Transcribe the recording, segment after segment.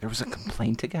There was a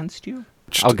complaint against you?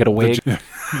 I'll get a wig. You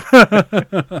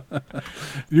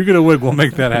get a wig, we'll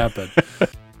make that happen.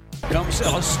 Comes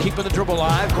Ellis, keeping the dribble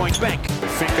alive, going bank.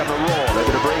 Fink on the roll,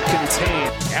 able to break contain.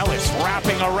 Ellis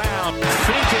wrapping around.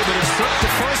 Fink able to strip the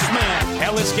first man.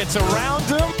 Ellis gets around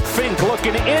him. Fink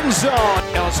looking end zone.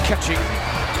 Ellis catching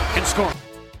and scoring.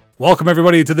 Welcome,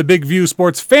 everybody, to the Big View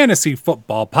Sports Fantasy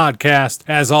Football Podcast.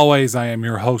 As always, I am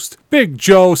your host, Big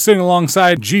Joe, sitting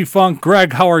alongside G.Funk.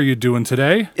 Greg, how are you doing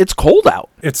today? It's cold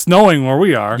out. It's snowing where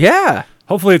we are. Yeah.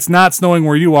 Hopefully it's not snowing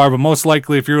where you are, but most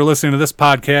likely if you're listening to this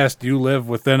podcast, you live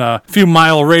within a few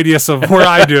mile radius of where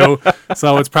I do,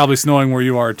 so it's probably snowing where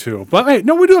you are too. But hey,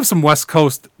 no, we do have some West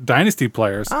Coast Dynasty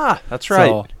players. Ah, that's right.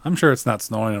 So I'm sure it's not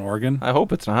snowing in Oregon. I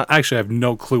hope it's not. Actually, I have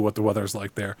no clue what the weather's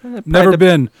like there. Never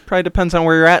been. Probably depends on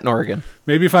where you're at in Oregon.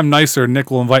 Maybe if I'm nicer,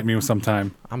 Nick will invite me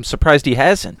sometime. I'm surprised he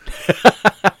hasn't.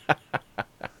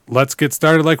 Let's get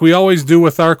started like we always do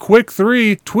with our quick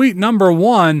three. Tweet number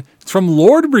one, it's from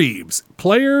Lord Reeves.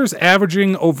 Players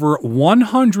averaging over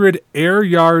 100 air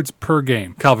yards per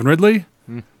game. Calvin Ridley,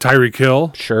 Tyreek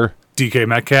Hill, Sure. DK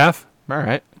Metcalf, All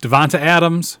right. Devonta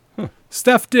Adams,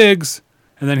 Steph Diggs,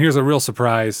 and then here's a real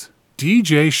surprise,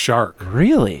 DJ Shark.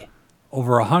 Really?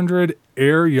 Over 100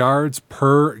 air yards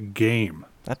per game.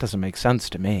 That doesn't make sense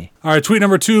to me. All right, tweet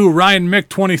number two, Ryan Mick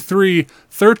 23,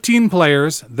 13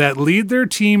 players that lead their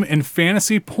team in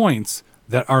fantasy points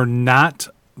that are not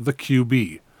the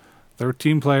QB.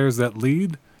 13 players that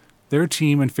lead their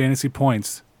team in fantasy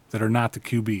points that are not the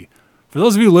QB. For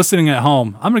those of you listening at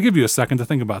home, I'm going to give you a second to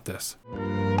think about this.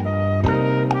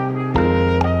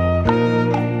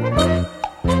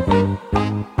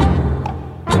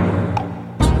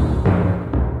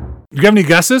 You have any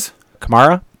guesses?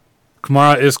 Kamara?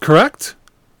 Kamara is correct.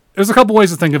 There's a couple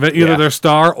ways to think of it. Either their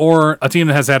star or a team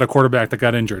that has had a quarterback that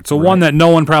got injured. So one that no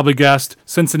one probably guessed,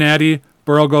 Cincinnati,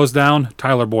 Burrow goes down,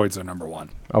 Tyler Boyd's their number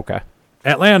one. Okay.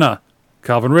 Atlanta,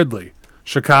 Calvin Ridley.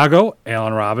 Chicago,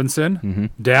 Allen Robinson.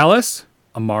 Dallas,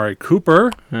 Amari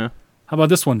Cooper. Yeah. How about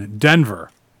this one? Denver.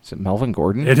 Is it Melvin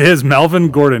Gordon? It is Melvin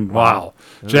Gordon. Wow.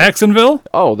 Jacksonville,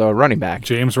 Oh, the running back.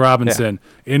 James Robinson.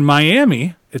 In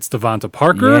Miami, it's Devonta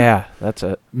Parker. Yeah, that's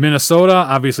it. Minnesota,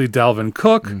 obviously Dalvin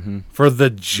Cook. For the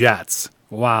Jets,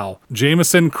 wow,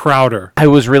 Jamison Crowder. I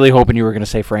was really hoping you were going to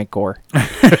say Frank Gore.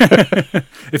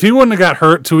 If he wouldn't have got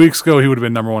hurt 2 weeks ago, he would have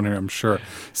been number one here, I'm sure.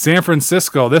 San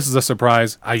Francisco, this is a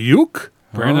surprise. Ayuk?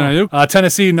 Brandon Ayuk.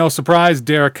 Tennessee, no surprise.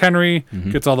 Derrick Henry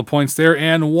gets all the points there.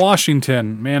 And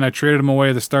Washington, man, I traded him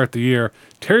away to start the year.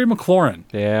 Terry McLaurin,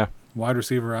 Yeah. wide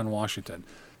receiver on Washington.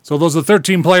 So those are the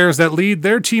 13 players that lead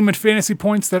their team in fantasy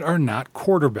points that are not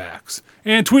quarterbacks.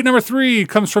 And tweet number three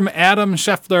comes from Adam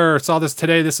Scheffler. Saw this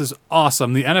today. This is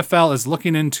awesome. The NFL is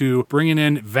looking into bringing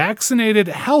in vaccinated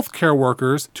healthcare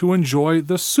workers to enjoy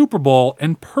the Super Bowl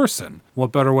in person.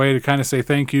 What better way to kind of say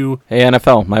thank you? Hey,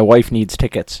 NFL, my wife needs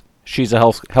tickets. She's a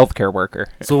healthcare worker.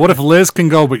 So what if Liz can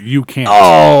go but you can't?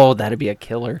 Oh, that'd be a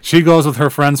killer. She goes with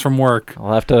her friends from work.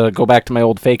 I'll have to go back to my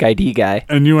old fake ID guy.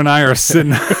 And you and I are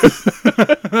sitting.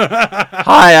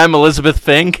 Hi, I'm Elizabeth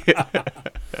Fink.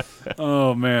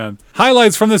 Oh, man.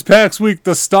 Highlights from this past week.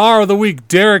 The star of the week,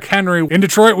 Derrick Henry. In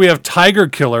Detroit, we have Tiger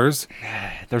Killers.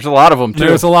 There's a lot of them, too.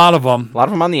 There's a lot of them. A lot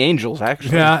of them on the Angels,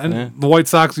 actually. Yeah, and the White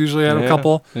Sox usually had a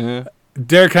couple. Yeah.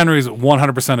 Derrick Henry's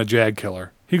 100% a Jag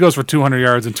killer. He goes for 200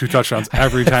 yards and 2 touchdowns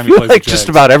every time he plays like the Jags. just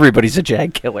about everybody's a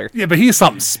Jag killer. Yeah, but he's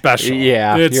something special.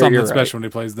 Yeah, it's you're something right. special when he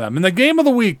plays them. And the game of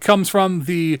the week comes from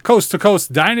the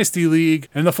Coast2Coast Dynasty League.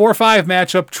 In the 4-5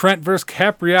 matchup, Trent versus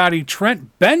Capriati.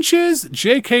 Trent benches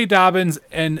J.K. Dobbins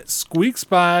and squeaks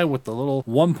by with the little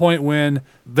 1-point win.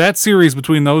 That series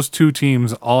between those two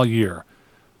teams all year,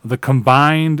 the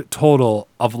combined total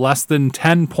of less than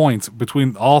 10 points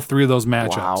between all three of those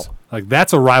matchups. Wow. Like,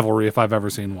 that's a rivalry if I've ever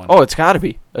seen one. Oh, it's got to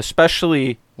be.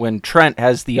 Especially when Trent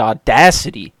has the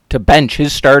audacity to bench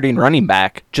his starting running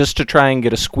back just to try and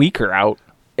get a squeaker out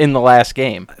in the last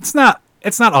game. It's not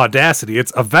audacity.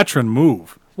 It's a veteran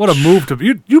move. What a move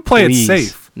to you play Please. it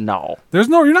safe. No.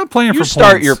 You're not playing for points. You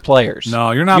start your players.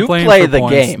 No, you're not playing play for the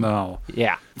points. game. No.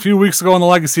 Yeah. A few weeks ago in the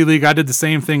Legacy League, I did the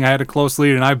same thing. I had a close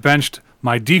lead, and I benched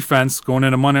my defense going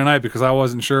into Monday night because I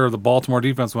wasn't sure the Baltimore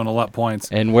defense would let points.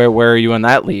 And where are you in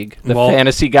that league? The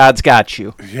fantasy gods got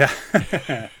you. Yeah.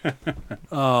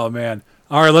 Oh, man.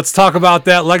 All right, let's talk about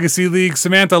that Legacy League.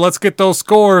 Samantha, let's get those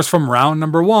scores from round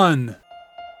number one.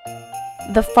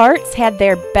 The Farts had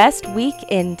their best week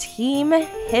in team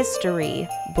history,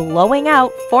 blowing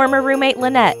out former roommate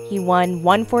Lynette. He won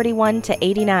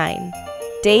 141-89.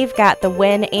 Dave got the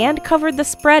win and covered the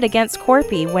spread against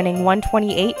Corpy, winning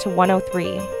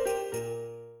 128-103.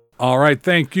 All right,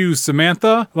 thank you,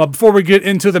 Samantha. Well, before we get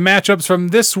into the matchups from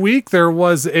this week, there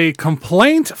was a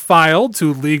complaint filed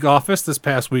to league office this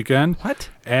past weekend. What?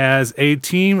 As a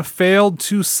team failed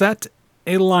to set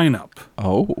a lineup.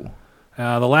 Oh.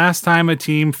 The last time a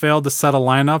team failed to set a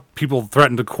lineup, people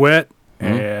threatened to quit,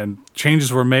 and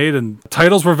changes were made, and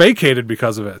titles were vacated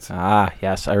because of it. Ah,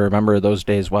 yes, I remember those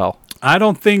days well. I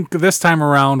don't think this time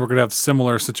around we're going to have a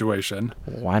similar situation.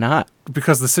 Why not?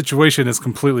 Because the situation is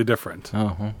completely different.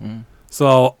 Oh.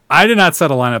 So I did not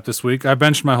set a lineup this week. I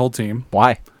benched my whole team.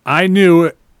 Why? I knew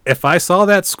if I saw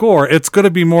that score, it's going to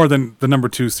be more than the number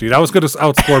 2 seed. I was going to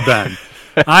outscore Ben.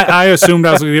 I assumed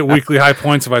I was going to get weekly high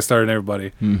points if I started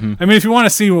everybody. Mm-hmm. I mean, if you want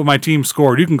to see what my team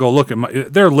scored, you can go look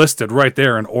at they're listed right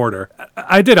there in order.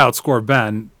 I did outscore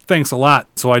Ben. Thanks a lot.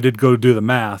 So I did go do the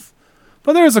math.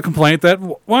 But there was a complaint that,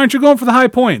 why aren't you going for the high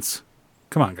points?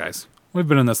 Come on, guys. We've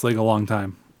been in this league a long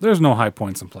time. There's no high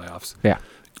points in playoffs. Yeah.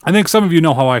 I think some of you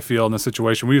know how I feel in this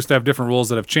situation. We used to have different rules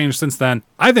that have changed since then.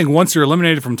 I think once you're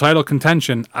eliminated from title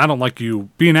contention, I don't like you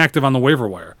being active on the waiver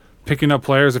wire. Picking up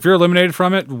players. If you're eliminated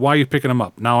from it, why are you picking them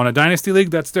up? Now, in a dynasty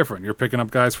league, that's different. You're picking up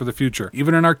guys for the future.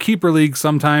 Even in our keeper league,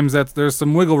 sometimes there's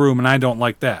some wiggle room, and I don't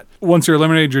like that. Once you're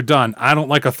eliminated, you're done. I don't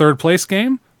like a third place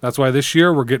game. That's why this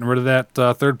year we're getting rid of that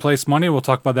third place money. We'll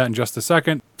talk about that in just a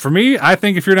second. For me, I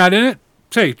think if you're not in it,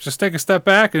 hey, just take a step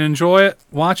back and enjoy it.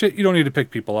 Watch it. You don't need to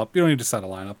pick people up. You don't need to set a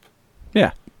lineup.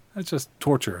 Yeah. That's just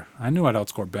torture. I knew I'd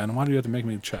outscore Ben. Why do you have to make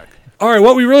me check? All right,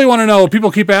 what we really want to know, people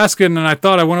keep asking, and I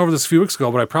thought I went over this a few weeks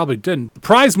ago, but I probably didn't.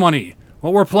 Prize money,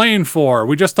 what we're playing for.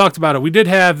 We just talked about it. We did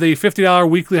have the $50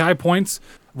 weekly high points.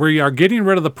 We are getting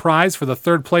rid of the prize for the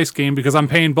third place game because I'm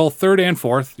paying both third and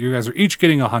fourth. You guys are each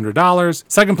getting $100.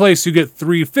 Second place, you get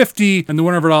 $350, and the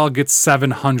winner of it all gets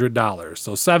 $700.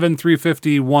 So 7,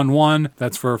 350, 1.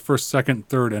 That's for first, second,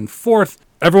 third, and fourth.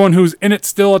 Everyone who's in it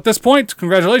still at this point,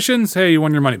 congratulations. Hey, you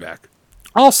won your money back.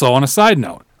 Also, on a side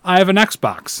note, I have an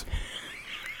Xbox.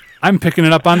 I'm picking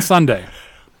it up on Sunday.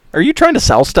 Are you trying to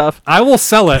sell stuff? I will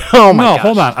sell it. Oh my gosh.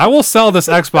 Hold on. I will sell this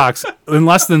Xbox in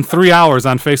less than 3 hours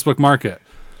on Facebook Market.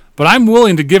 But I'm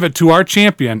willing to give it to our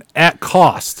champion at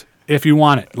cost if you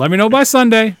want it. Let me know by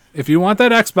Sunday. If you want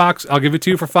that Xbox, I'll give it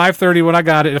to you for $530 when I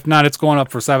got it. If not, it's going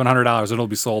up for $700. It'll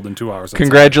be sold in 2 hours.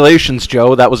 Congratulations,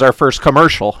 Joe. That was our first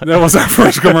commercial. That was our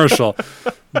first commercial.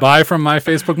 Buy from my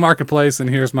Facebook Marketplace, and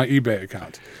here's my eBay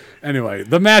account. Anyway,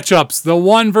 the matchups, the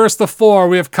 1 versus the 4.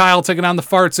 We have Kyle taking on the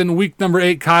Farts in week number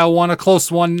 8. Kyle won a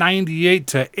close one,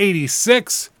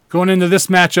 98-86. Going into this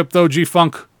matchup, though,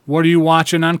 G.Funk, what are you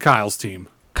watching on Kyle's team?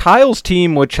 Kyle's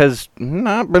team, which has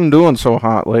not been doing so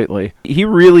hot lately, he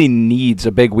really needs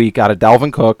a big week out of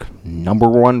Dalvin Cook, number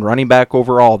 1 running back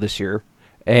overall this year,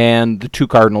 and the 2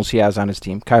 Cardinals he has on his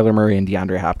team, Kyler Murray and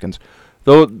DeAndre Hopkins.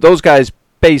 Those guys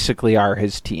basically are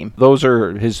his team. Those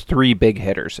are his 3 big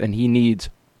hitters, and he needs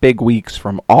big weeks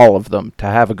from all of them to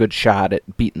have a good shot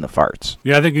at beating the Farts.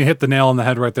 Yeah, I think you hit the nail on the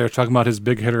head right there, talking about his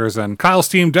big hitters. And Kyle's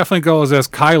team definitely goes as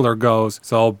Kyler goes.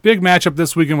 So big matchup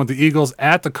this weekend with the Eagles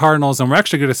at the Cardinals, and we're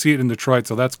actually going to see it in Detroit,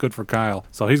 so that's good for Kyle.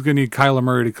 So he's going to need Kyler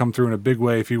Murray to come through in a big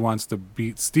way if he wants to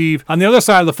beat Steve. On the other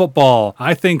side of the football,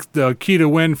 I think the key to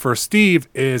win for Steve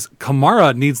is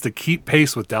Kamara needs to keep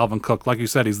pace with Dalvin Cook. Like you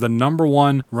said, he's the number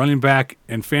 1 running back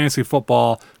in fantasy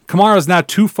football. Kamara's not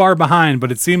too far behind,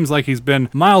 but it seems like he's been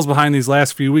miles behind these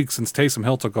last few weeks since Taysom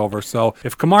Hill took over. So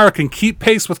if Kamara can keep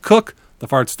pace with Cook, the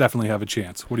Farts definitely have a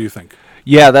chance. What do you think?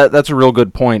 Yeah, that's a real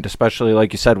good point, especially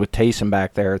like you said with Taysom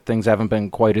back there. Things haven't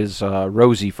been quite as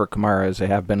rosy for Kamara as they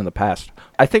have been in the past.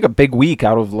 I think a big week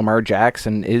out of Lamar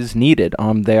Jackson is needed.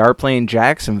 They are playing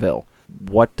Jacksonville.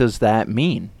 What does that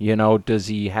mean? Does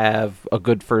he have a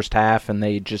good first half and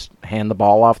they just hand the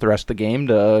ball off the rest of the game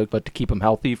to keep him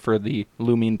healthy for the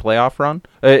looming playoff run?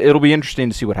 It'll be interesting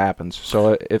to see what happens.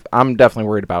 So if I'm definitely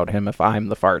worried about him if I'm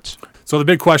the Farts. So the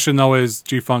big question, though, is,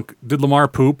 G-Funk, did Lamar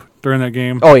poop during that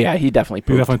game? Oh, yeah, he definitely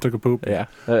pooped. He definitely took a poop? Yeah,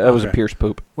 that was a Pierce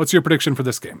poop. What's your prediction for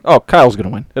this game? Oh, Kyle's going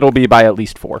to win. It'll be by at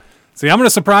least 4. See, I'm going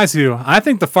to surprise you. I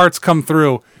think the Farts come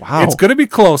through. Wow. It's going to be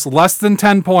close, less than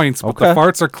 10 points, but Okay. the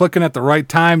Farts are clicking at the right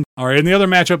time. All right, in the other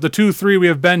matchup, the 2-3, we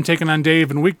have Ben taking on Dave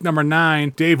in week number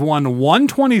 9. Dave won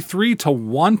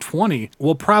 123-120.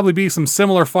 Will probably be some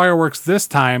similar fireworks this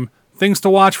time. Things to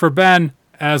watch for Ben.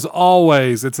 As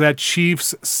always, it's that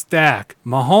Chiefs stack.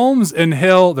 Mahomes and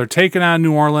Hill, they're taking on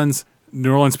New Orleans.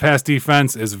 New Orleans' pass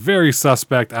defense is very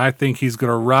suspect. I think he's going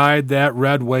to ride that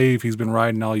red wave he's been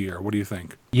riding all year. What do you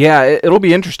think? Yeah, it'll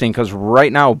be interesting because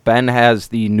right now Ben has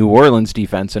the New Orleans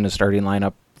defense in his starting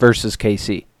lineup versus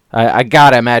KC. I got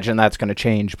to imagine that's going to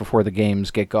change before the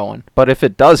games get going. But if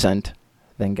it doesn't,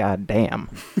 then goddamn.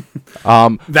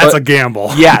 That's a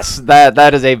gamble. Yes,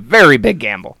 that is a very big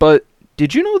gamble. But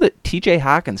Did you know that TJ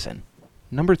Hawkinson,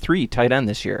 number 3 tight end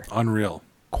this year, Unreal.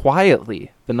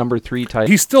 quietly the number 3 tight end?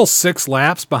 He's still 6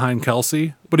 laps behind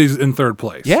Kelsey, but he's in 3rd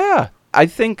place. Yeah. I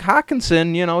think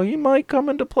Hawkinson, he might come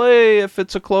into play if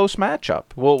it's a close matchup.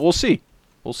 We'll see.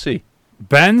 We'll see.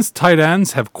 Ben's tight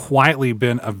ends have quietly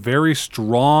been a very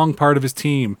strong part of his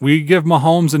team. We give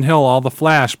Mahomes and Hill all the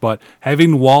flash, but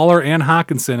having Waller and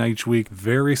Hawkinson each week,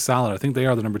 very solid. I think they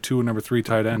are the number 2 and number 3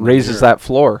 tight end. Raises that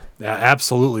floor. Yeah,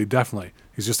 absolutely, definitely.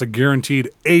 He's just a guaranteed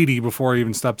 80 before he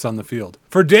even steps on the field.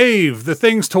 For Dave, the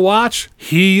things to watch,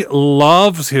 he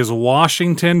loves his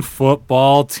Washington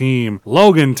football team.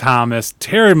 Logan Thomas,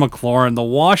 Terry McLaurin, the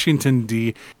Washington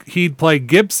D. He'd play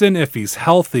Gibson if he's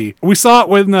healthy. We saw it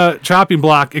with the chopping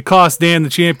block. It cost Dan the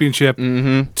championship.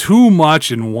 Too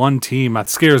much in one team. That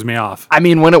scares me off. I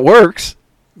mean, when it works.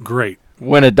 Great.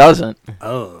 When it doesn't.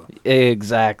 Oh.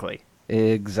 Exactly.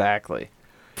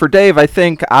 For Dave, I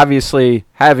think, obviously,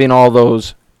 having all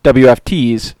those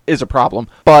WFTs is a problem.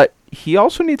 But he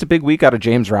also needs a big week out of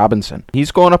James Robinson.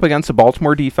 He's going up against the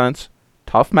Baltimore defense.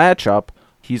 Tough matchup.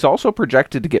 He's also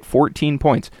projected to get 14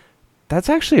 points. That's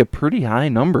actually a pretty high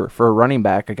number for a running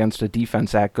back against a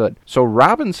defense that good. So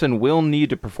Robinson will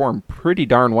need to perform pretty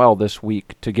darn well this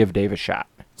week to give Dave a shot.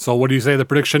 So what do you say the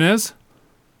prediction is?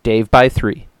 Dave by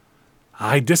 3.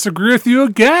 I disagree with you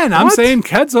again. I'm saying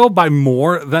Kedzo by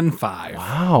more than 5.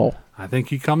 Wow. I think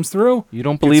he comes through. You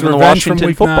don't believe Gets in the revenge from Washington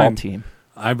week football 9. team.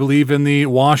 I believe in the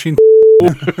Washington.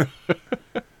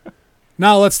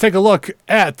 Now let's take a look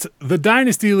at the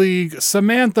Dynasty League.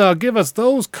 Samantha, give us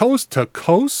those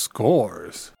coast-to-coast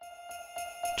scores.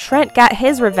 Trent got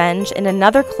his revenge in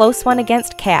another close one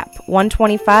against Cap,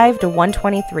 125 to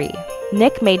 123.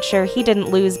 Nick made sure he didn't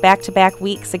lose back-to-back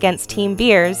weeks against Team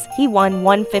Beers. He won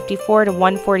 154 to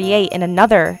 148 in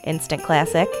another instant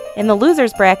classic. In the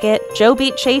losers bracket, Joe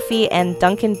beat Chafee and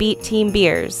Duncan beat Team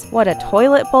Beers. What a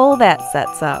toilet bowl that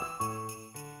sets up.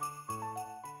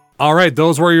 All right,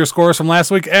 those were your scores from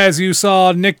last week. As you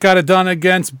saw, Nick got it done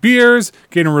against Beers,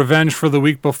 getting revenge for the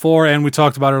week before, and we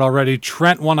talked about it already.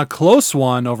 Trent won a close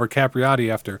one over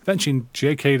Capriati after benching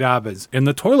J.K. Dobbins. In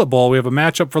the Toilet Bowl, we have a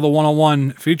matchup for the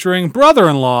 101 featuring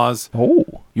brother-in-laws. Oh,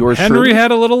 yours Henry truly? had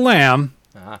a little lamb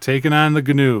taking on the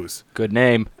Gnu's. Good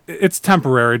name. It's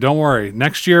temporary, don't worry.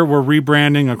 Next year, we're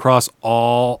rebranding across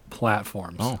all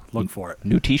platforms. Look for it.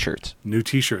 New T-shirts. New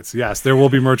T-shirts. Yes, there will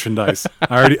be merchandise.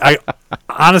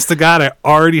 Honest to God, I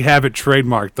already have it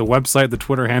trademarked. The website, the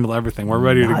Twitter handle, everything. We're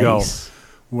ready to go.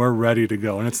 We're ready to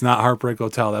go. And it's not Heartbreak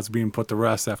Hotel. That's being put to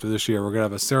rest after this year. We're going to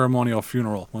have a ceremonial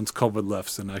funeral once COVID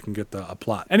lifts and I can get a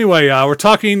plot. Anyway, we're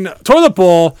talking Toilet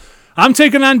Bowl. I'm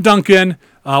taking on Duncan.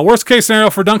 Worst case scenario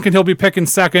for Duncan, he'll be picking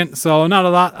second. So not a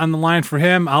lot on the line for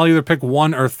him. I'll either pick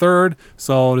 1 or 3rd.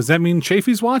 So does that mean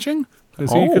Chafee's watching?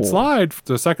 Because he could slide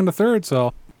to 2nd to 3rd.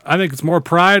 So I think it's more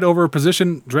pride over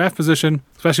draft position,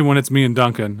 especially when it's me and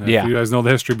Duncan. If you guys know the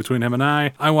history between him and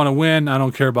I want to win. I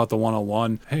don't care about the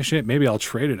 101. Hey, shit, maybe I'll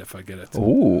trade it if I get it.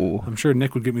 Ooh. I'm sure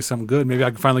Nick would get me something good. Maybe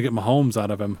I can finally get Mahomes out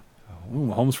of him. Ooh,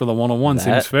 Mahomes for the 101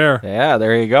 seems fair. Yeah,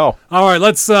 there you go. All right,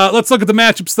 let's look at the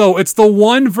matchups, though. It's the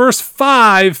 1 versus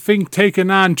 5 Fink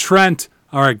taking on Trent.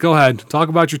 All right, go ahead. Talk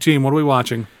about your team. What are we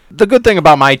watching? The good thing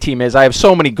about my team is I have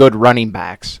so many good running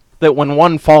backs that when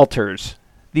one falters,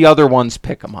 the other ones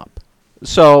pick them up.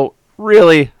 So,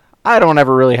 really, I don't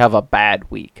ever really have a bad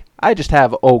week. I just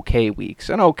have okay weeks,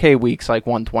 and okay weeks like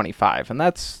 125, and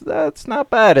that's not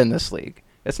bad in this league.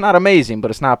 It's not amazing,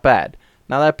 but it's not bad.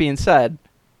 Now, that being said,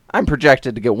 I'm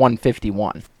projected to get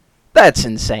 151. That's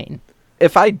insane.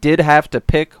 If I did have to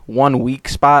pick one weak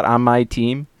spot on my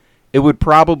team, it would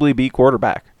probably be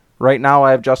quarterback. Right now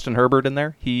I have Justin Herbert in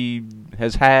there. He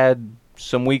has had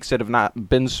some weeks that have not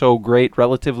been so great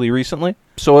relatively recently.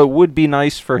 So it would be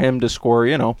nice for him to score,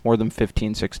 more than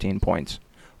 15, 16 points.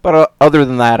 But other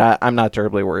than that, I'm not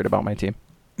terribly worried about my team.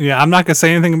 Yeah, I'm not going to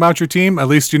say anything about your team. At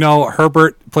least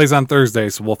Herbert plays on Thursday,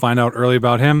 so we'll find out early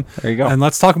about him. There you go. And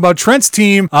let's talk about Trent's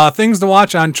team. Things to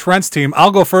watch on Trent's team.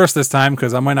 I'll go first this time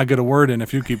because I might not get a word in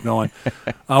if you keep going.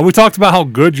 We talked about how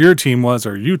good your team was,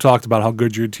 or you talked about how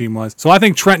good your team was. So I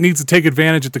think Trent needs to take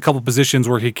advantage at the couple positions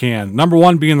where he can. Number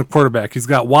 1 being the quarterback. He's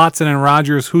got Watson and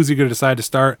Rodgers. Who's he going to decide to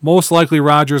start? Most likely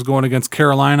Rodgers going against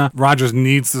Carolina. Rodgers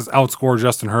needs to outscore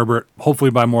Justin Herbert,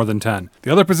 hopefully by more than 10.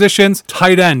 The other positions,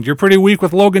 tight end. You're pretty weak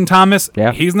with Logan Logan Thomas,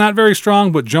 Yeah. he's not very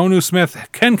strong, but Jonnu Smith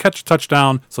can catch a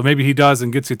touchdown, so maybe he does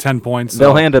and gets you 10 points.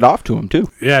 They'll hand it off to him, too.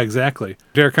 Yeah, exactly.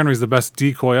 Derrick Henry's the best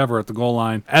decoy ever at the goal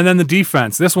line. And then the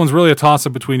defense. This one's really a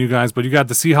toss-up between you guys, but you got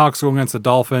the Seahawks going against the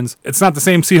Dolphins. It's not the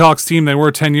same Seahawks team they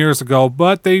were 10 years ago,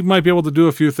 but they might be able to do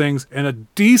a few things. And a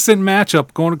decent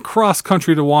matchup going across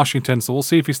country to Washington, so we'll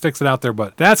see if he sticks it out there.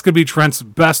 But that's going to be Trent's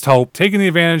best hope, taking the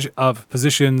advantage of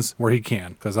positions where he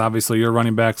can, because obviously your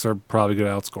running backs are probably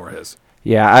going to outscore his.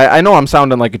 Yeah, I know I'm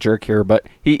sounding like a jerk here, but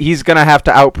he's going to have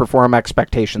to outperform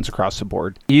expectations across the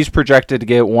board. He's projected to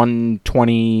get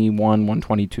 121,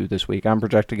 122 this week. I'm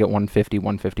projected to get 150,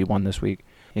 151 this week.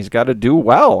 He's got to do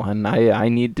well, and I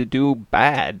need to do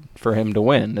bad for him to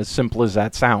win. As simple as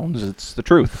that sounds, it's the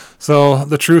truth. So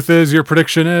the truth is, your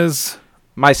prediction is?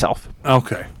 Myself.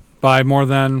 Okay. By more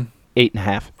than?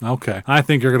 8.5. Okay. I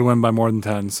think you're going to win by more than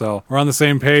 10, so we're on the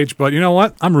same page. But you know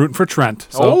what? I'm rooting for Trent.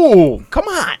 So Oh, come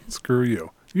on. screw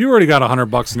you. You already got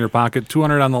 $100 in your pocket,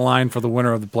 $200 on the line for the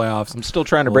winner of the playoffs. I'm still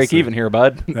trying to We'll break see. even here,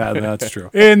 bud. Yeah, that's true.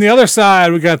 And the other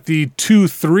side, we got the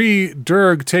 2-3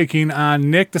 Derg taking on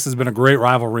Nick. This has been a great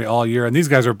rivalry all year, and these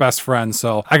guys are best friends,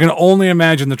 so I can only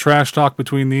imagine the trash talk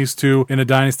between these two in a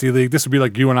Dynasty League. This would be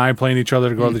like you and I playing each other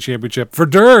to go to the championship. For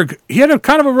Derg, he had a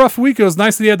kind of a rough week. It was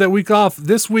nice that he had that week off.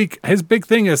 This week, his big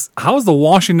thing is, how does the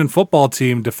Washington football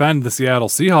team defend the Seattle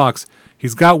Seahawks?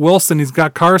 He's got Wilson. He's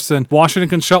got Carson. Washington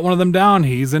can shut one of them down.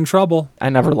 He's in trouble. I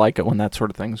never like it when that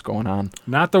sort of thing's going on.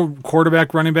 Not the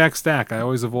quarterback running back stack. I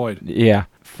always avoid. Yeah.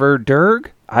 For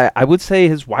Derg, I would say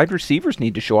his wide receivers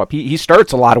need to show up. He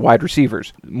starts a lot of wide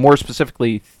receivers. More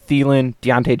specifically, Thielen,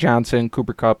 Deontay Johnson,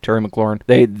 Cooper Kupp, Terry McLaurin.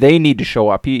 They need to show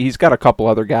up. He's got a couple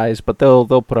other guys, but they'll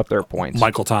put up their points.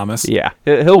 Michael Thomas. Yeah,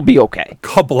 he'll be okay.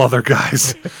 Couple other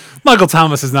guys. Michael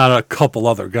Thomas is not a couple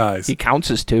other guys. He counts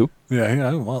as two.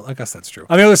 Yeah, well, I guess that's true.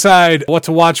 On the other side, what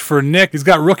to watch for Nick, he's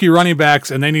got rookie running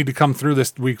backs, and they need to come through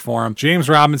this week for him. James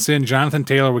Robinson, Jonathan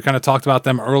Taylor, we kind of talked about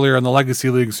them earlier in the Legacy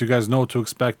League, so you guys know what to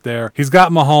expect there. He's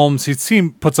got Mahomes. His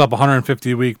team puts up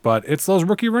 150 a week, but it's those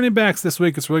rookie running backs this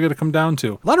week it's really going to come down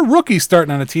to. A lot of rookies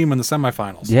starting on a team in the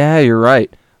semifinals. Yeah, you're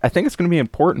right. I think it's going to be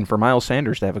important for Miles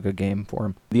Sanders to have a good game for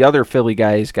him. The other Philly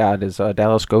guy he's got is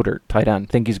Dallas Goedert, tight end.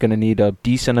 I think he's going to need a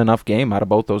decent enough game out of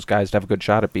both those guys to have a good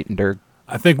shot at beating Derg.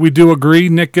 I think we do agree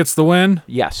Nick gets the win.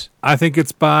 Yes. I think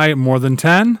it's by more than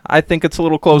 10. I think it's a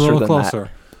little closer than closer.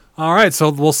 that. All right, so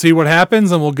we'll see what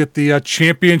happens, and we'll get the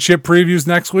championship previews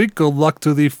next week. Good luck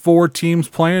to the 4 teams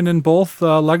playing in both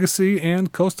Legacy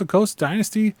and Coast2Coast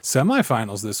Dynasty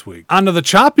semifinals this week. On to the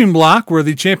chopping block, where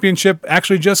the championship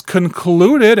actually just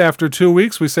concluded after 2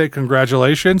 weeks. We say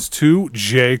congratulations to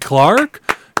Jay Clark.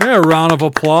 Yeah, a round of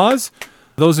applause.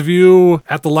 Those of you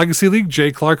at the Legacy League,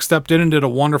 Jay Clark stepped in and did a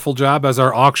wonderful job as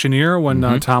our auctioneer when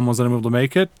Tom wasn't able to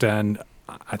make it, and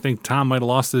I think Tom might have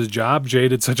lost his job. Jay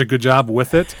did such a good job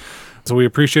with it. So we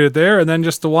appreciate it there. And then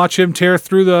just to watch him tear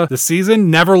through the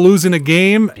season, never losing a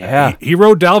game. Yeah. He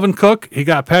rode Dalvin Cook. He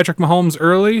got Patrick Mahomes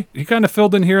early. He kind of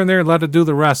filled in here and there and let it do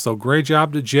the rest. So great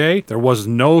job to Jay. There was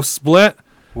no split.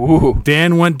 Ooh.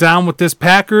 Dan went down with this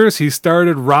Packers. He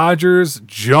started Rodgers,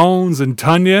 Jones, and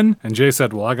Tunyon. And Jay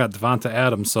said, well, I got Devonta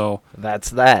Adams, so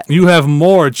That's that. you have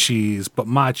more cheese, but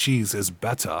my cheese is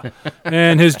better.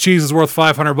 And his cheese is worth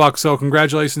 $500. So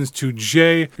congratulations to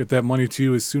Jay. Get that money to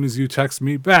you as soon as you text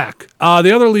me back.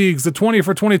 The other leagues, the 20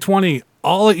 for 2020.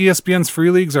 All of ESPN's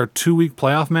free leagues are 2-week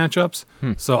playoff matchups.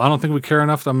 So I don't think we care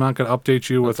enough. I'm not going to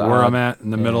update you with That's where odd. I'm at in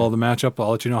the middle of the matchup.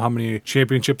 I'll let you know how many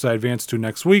championships I advance to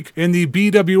next week. In the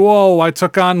BWO, I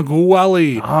took on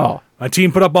Gwelly. Oh, My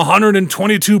team put up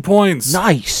 122 points.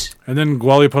 nice. And then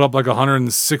Gwelly put up like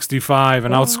 165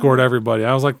 and outscored everybody.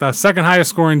 I was like the second highest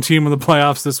scoring team in the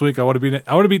playoffs this week. I would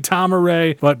have beat Tom or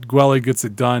Ray, but Gwelly gets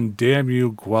it done. Damn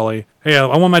you, Gwelly. Hey,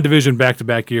 I won my division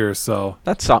back-to-back years, so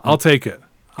That's something. I'll take it.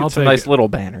 I'll Get some take nice it. little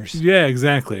banners. Yeah,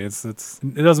 exactly. It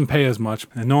doesn't pay as much,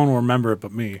 and no one will remember it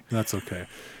but me. That's okay.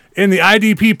 In the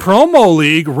IDP Promo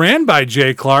League, ran by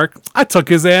Jay Clark, I took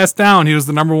his ass down. He was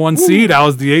the number 1 seed. I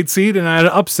was the 8 seed, and I had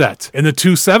an upset. In the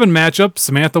 2-7 matchup,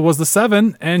 Samantha was the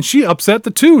 7, and she upset the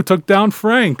 2, took down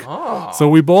Frank. So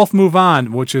we both move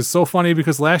on, which is so funny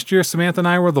because last year, Samantha and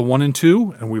I were the 1 and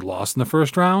 2, and we lost in the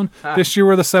first round. This year,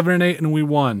 we're the 7 and 8, and we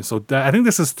won. So I think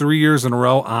this is 3 years in a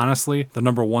row, honestly. The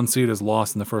number 1 seed is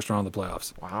lost in the first round of the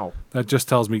playoffs. Wow. That just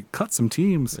tells me, cut some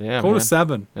teams. Yeah, Go to man.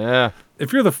 7. Yeah.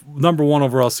 If you're the number 1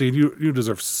 overall seed, you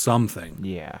deserve something.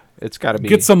 Yeah. It's got to be.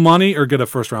 Get some money or get a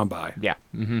first round bye. Yeah.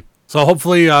 Mm-hmm. So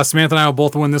hopefully Samantha and I will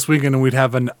both win this weekend, and we'd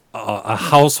have a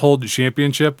household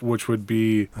championship, which would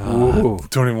be don't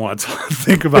even want to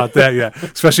think about that yet.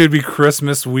 Especially it'd be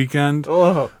Christmas weekend.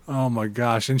 Oh. Oh my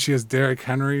gosh! And she has Derrick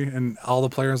Henry and all the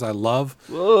players I love.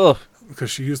 Ugh. because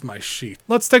she used my sheet.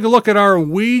 Let's take a look at our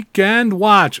weekend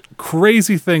watch.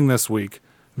 Crazy thing this week.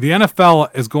 The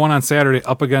NFL is going on Saturday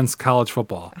up against college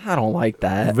football. I don't like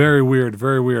that. Very weird,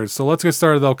 very weird. So let's get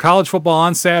started, though. College football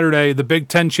on Saturday, the Big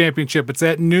Ten Championship. It's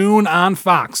at noon on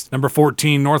Fox. Number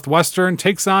 14, Northwestern,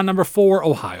 takes on number 4,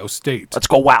 Ohio State. Let's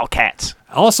go Wildcats.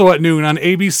 Also at noon on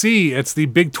ABC, it's the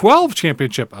Big 12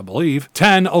 Championship, I believe.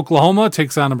 10, Oklahoma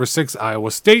takes on number 6,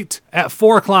 Iowa State. At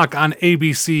 4 o'clock on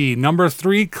ABC, number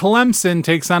 3, Clemson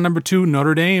takes on number 2,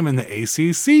 Notre Dame in the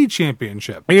ACC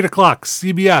Championship. 8 o'clock,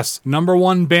 CBS, number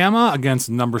 1, Bama against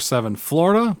number 7,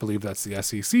 Florida. I believe that's the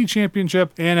SEC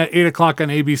Championship. And at 8 o'clock on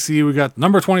ABC, we got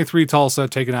number 23, Tulsa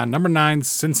taking on number 9,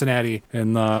 Cincinnati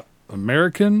in the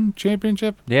American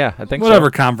Championship? Yeah, I think Whatever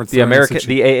so. conference. The American,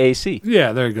 the AAC.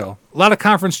 Yeah, there you go. A lot of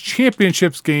conference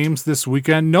championships games this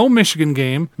weekend. No Michigan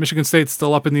game. Michigan State's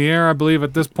still up in the air, I believe,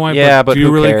 at this point. Yeah, but do you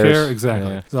who really cares? care?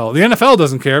 Exactly. Yeah. So the NFL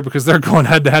doesn't care because they're going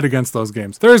head-to-head against those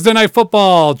games. Thursday Night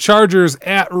Football, Chargers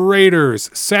at Raiders.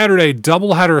 Saturday,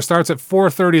 doubleheader starts at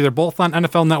 4:30. They're both on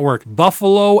NFL Network.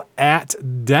 Buffalo at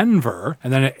Denver.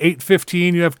 And then at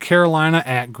 8:15, you have Carolina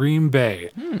at Green Bay.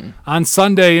 On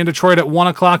Sunday in Detroit at 1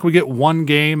 o'clock, we get one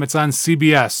game. It's on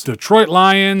CBS. Detroit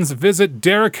Lions visit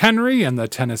Derrick Henry and the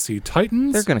Tennessee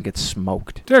Titans. They're going to get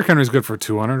smoked. Derrick Henry's good for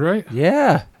 200, right?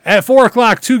 Yeah. At 4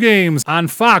 o'clock, 2 games. On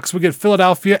Fox, we get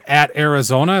Philadelphia at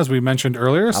Arizona, as we mentioned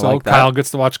earlier. So like that. Kyle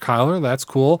gets to watch Kyler. That's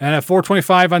cool. And at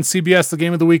 4:25 on CBS, the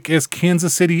game of the week is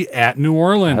Kansas City at New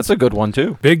Orleans. That's a good one,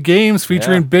 too. Big games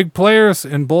featuring Yeah. big players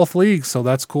in both leagues, so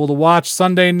that's cool to watch.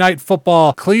 Sunday Night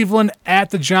Football, Cleveland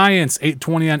at the Giants,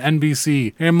 8:20 on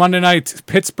NBC. And Monday night,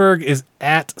 Pittsburgh is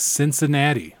at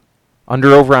Cincinnati.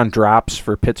 Under-over on drops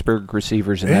for Pittsburgh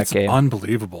receivers in It's that game.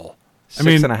 unbelievable.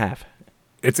 6.5.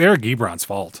 It's Eric Ebron's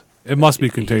fault. It must be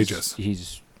contagious.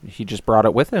 He just brought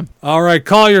it with him. All right,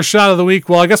 call your shot of the week.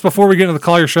 Well, I guess before we get into the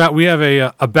call your shot, we have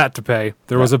a bet to pay.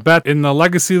 There was a bet in the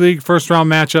Legacy League first-round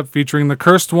matchup featuring the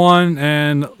Cursed One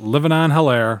and Living on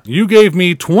Hilaire. You gave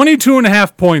me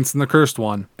 22.5 points in the Cursed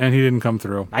One, and he didn't come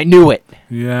through. I knew it.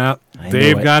 Yeah, I knew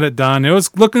Dave it. got it done. It was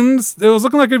looking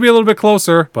like it'd be a little bit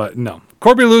closer, but no.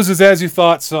 Corby loses as you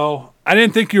thought, so I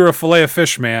didn't think you were a fillet of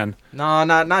fish man. No,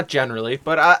 not generally,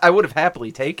 but I would have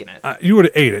happily taken it. You would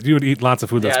have ate it. You would eat lots of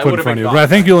food that's Yeah, it put in would've front of been you. But I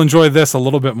think you'll enjoy this a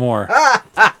little bit more.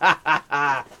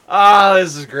 Oh,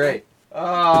 this is great.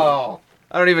 Oh,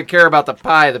 I don't even care about the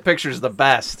pie. The picture's the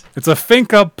best. It's a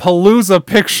Finca Palooza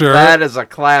picture. That is a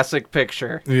classic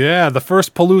picture. Yeah, the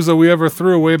first Palooza we ever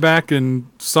threw way back in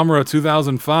summer of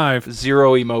 2005.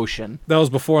 Zero emotion. That was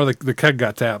before the keg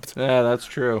got tapped. Yeah, that's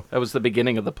true. That was the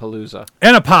beginning of the Palooza.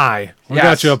 And a pie. We Yes.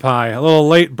 got you a pie. A little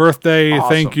late birthday. Awesome.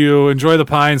 Thank you. Enjoy the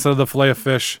pie instead of the filet of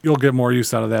fish. You'll get more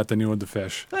use out of that than you would the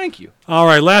fish. Thank you. All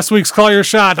right, last week's Call Your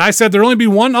Shot. I said there'd only be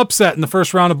one upset in the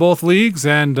first round of both leagues,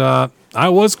 and I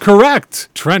was correct.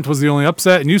 Trent was the only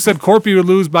upset, and you said Corpy would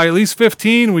lose by at least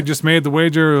 15. We just made the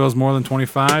wager. It was more than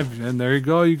 25, and there you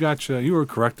go. You were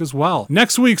correct as well.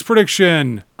 Next week's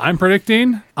prediction. I'm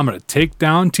predicting I'm going to take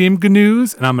down Team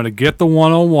Gnu's, and I'm going to get the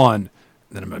 101.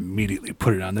 Then I'm going to immediately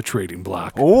put it on the trading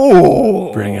block.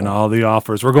 Oh. Bring in all the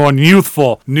offers. We're going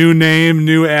youthful. New name,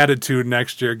 new attitude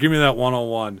next year. Give me that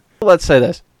 101. Let's say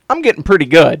this. I'm getting pretty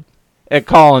good at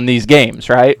calling these games,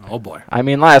 right? Oh, boy. I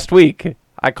mean, last week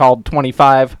I called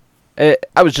 25. I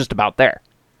was just about there.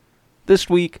 This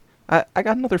week, I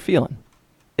got another feeling.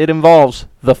 It involves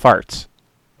the farts.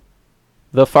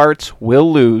 The farts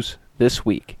will lose this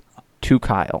week to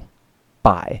Kyle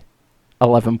by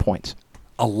 11 points.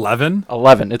 11?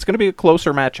 11. It's going to be a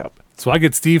closer matchup. So I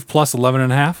get Steve plus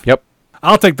 11.5? Yep.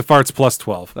 I'll take the farts plus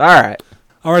 12. All right.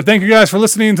 All right, thank you guys for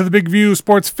listening to the Big View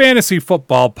Sports Fantasy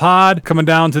Football Pod. Coming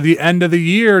down to the end of the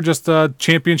year, just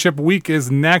championship week is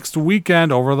next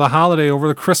weekend over the holiday, over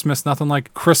the Christmas. Nothing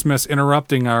like Christmas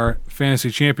interrupting our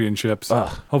fantasy championships.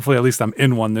 Ugh. Hopefully at least I'm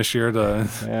in one this year.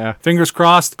 Yeah. Fingers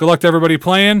crossed. Good luck to everybody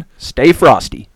playing. Stay frosty.